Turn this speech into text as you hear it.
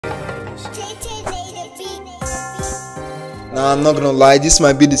Now I'm not gonna lie, this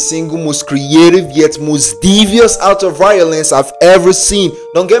might be the single most creative yet most devious act of violence I've ever seen.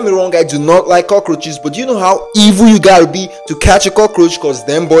 Don't get me wrong, I do not like cockroaches, but you know how evil you gotta be to catch a cockroach, cause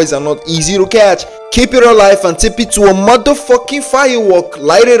them boys are not easy to catch. Keep it alive and tip it to a motherfucking firework,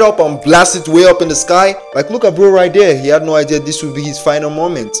 light it up and blast it way up in the sky. Like, look at bro right there, he had no idea this would be his final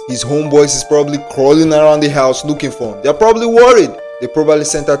moment. His homeboys is probably crawling around the house looking for him. They're probably worried. They probably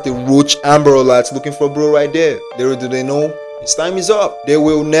sent out the roach amber alerts looking for bro right there. Little do they know, his time is up. They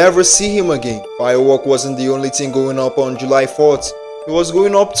will never see him again. Firework wasn't the only thing going up on July 4th. It was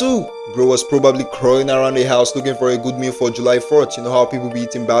going up too. Bro was probably crawling around the house looking for a good meal for July 4th. You know how people be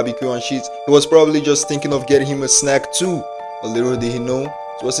eating barbecue and shit. He was probably just thinking of getting him a snack too. But little did he know,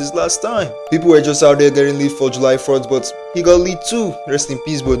 it was his last time. People were just out there getting lit for July 4th, but he got lit too. Rest in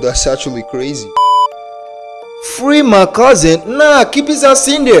peace, but that's actually crazy. Free my cousin? Nah, keep his ass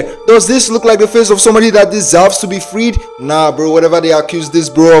in there. Does this look like the face of somebody that deserves to be freed? Nah bro, whatever they accuse this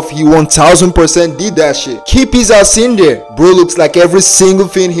bro of, he 1000% did that shit. Keep his ass in there. Bro looks like every single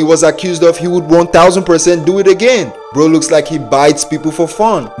thing he was accused of, he would 1000% do it again. Bro looks like he bites people for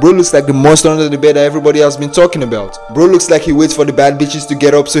fun. Bro looks like the monster under the bed that everybody has been talking about. Bro looks like he waits for the bad bitches to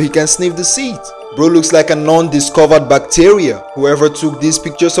get up so he can sniff the seat. Bro looks like a non-discovered bacteria. Whoever took these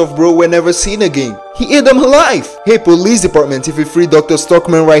pictures of bro were never seen again. He ate them alive. Hey police department, if you free Dr.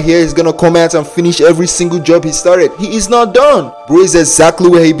 Stockman right here, he's gonna come out and finish every single job he started. He is not done. Bro is exactly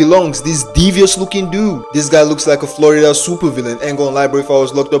where he belongs. This devious looking dude. This guy looks like a Florida supervillain. Ain't gonna lie bro, if I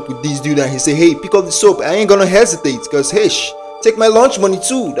was locked up with this dude and he say, hey, pick up the soap, I ain't gonna hesitate. Cause hey, take my lunch money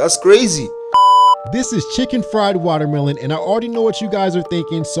too. That's crazy. This is chicken fried watermelon, and I already know what you guys are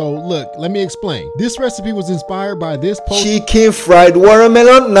thinking, so look, let me explain. This recipe was inspired by this post. Chicken fried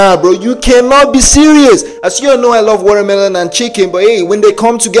watermelon? Nah bro, you cannot be serious. As you all know, I love watermelon and chicken, but hey, when they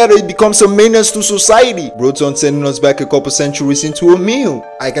come together, it becomes a menace to society. Bro turned sending us back a couple centuries into a meal.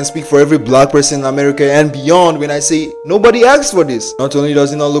 I can speak for every black person in America and beyond when I say nobody asked for this. Not only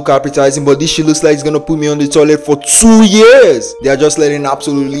does it not look appetizing, but this shit looks like it's gonna put me on the toilet for 2 years. They are just letting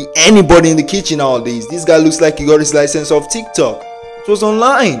absolutely anybody in the kitchen nowadays. This guy looks like he got his license off TikTok. It was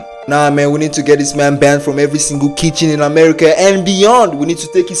online. Nah man, we need to get this man banned from every single kitchen in America and beyond. We need to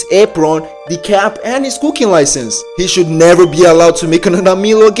take his apron, the cap, and his cooking license. He should never be allowed to make another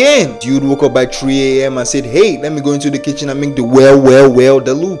meal again. Dude woke up by 3 AM and said, hey, let me go into the kitchen and make the well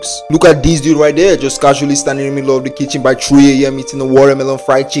deluxe. Look at this dude right there, just casually standing in the middle of the kitchen by 3 AM eating a watermelon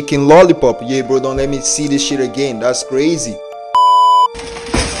fried chicken lollipop. Yeah bro, don't let me see this shit again. That's crazy.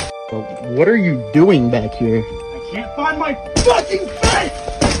 What are you doing back here? I can't find my fucking face!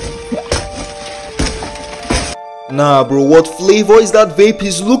 Nah bro, what flavor is that vape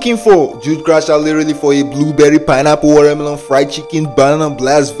he's looking for? Dude crashed out literally for a blueberry, pineapple, watermelon, fried chicken, banana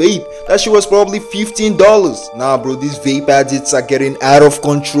blast vape. That shit was probably $15. Nah bro, these vape addicts are getting out of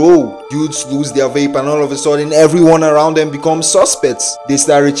control. Dudes lose their vape and all of a sudden everyone around them becomes suspects. They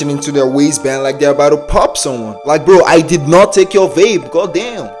start reaching into their waistband like they're about to pop someone. Like bro, I did not take your vape,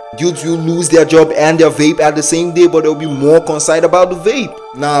 goddamn. Dudes will lose their job and their vape at the same day, but they'll be more concerned about the vape.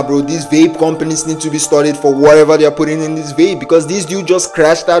 Nah bro, these vape companies need to be studied for whatever they're putting in this vape, because this dude just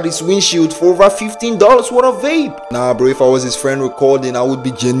crashed out his windshield for over $15 worth of vape. Nah bro, if I was his friend recording, I would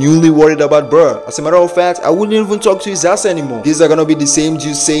be genuinely worried about bro. As a matter of fact, I wouldn't even talk to his ass anymore. These are gonna be the same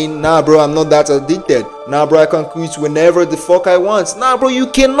dudes saying, nah bro, I'm not that addicted. Nah bro, I can quit whenever the fuck I want. Nah bro, you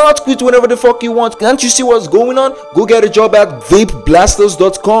cannot quit whenever the fuck you want. Can't you see what's going on? Go get a job at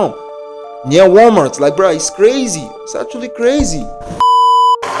vapeblasters.com near Walmart. Like bro, it's crazy. It's actually crazy.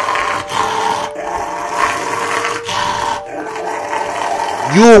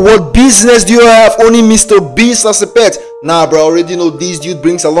 Yo, what business do you have owning Mr. Beast as a pet? Nah bro, I already know this dude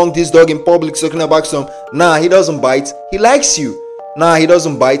brings along this dog in public talking about some. Nah, he doesn't bite. He likes you. Nah, he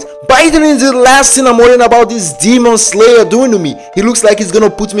doesn't bite. Biting is the last thing I'm worrying about this demon slayer doing to me. He looks like he's gonna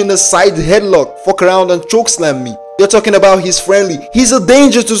put me in a side headlock, fuck around and choke slam me. You're talking about he's friendly. He's a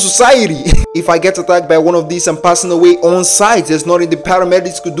danger to society. If I get attacked by one of these and passing away on site, there's nothing the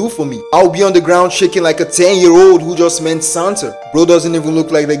paramedics could do for me. I'll be on the ground shaking like a 10-year-old who just met Santa. Bro doesn't even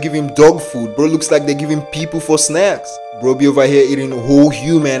look like they give him dog food. Bro looks like they give him people for snacks. Bro be over here eating whole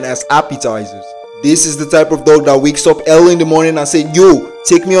human as appetizers. This is the type of dog that wakes up early in the morning and say, yo,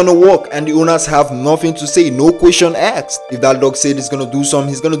 take me on a walk, and the owners have nothing to say, no question asked. If that dog said he's gonna do something,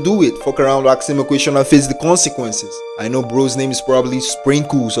 he's gonna do it. Fuck around, ask him a question and face the consequences. I know bro's name is probably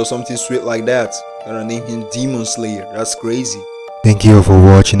Sprinkles or something sweet like that. Gotta name him Demon Slayer. That's crazy. Thank you for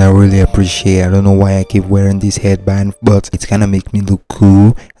watching. I really appreciate it. I don't know why I keep wearing this headband, but it's gonna make me look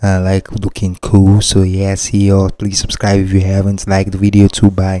cool. I like looking cool. So yeah, see y'all. Please subscribe if you haven't. Like the video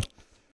too. Bye.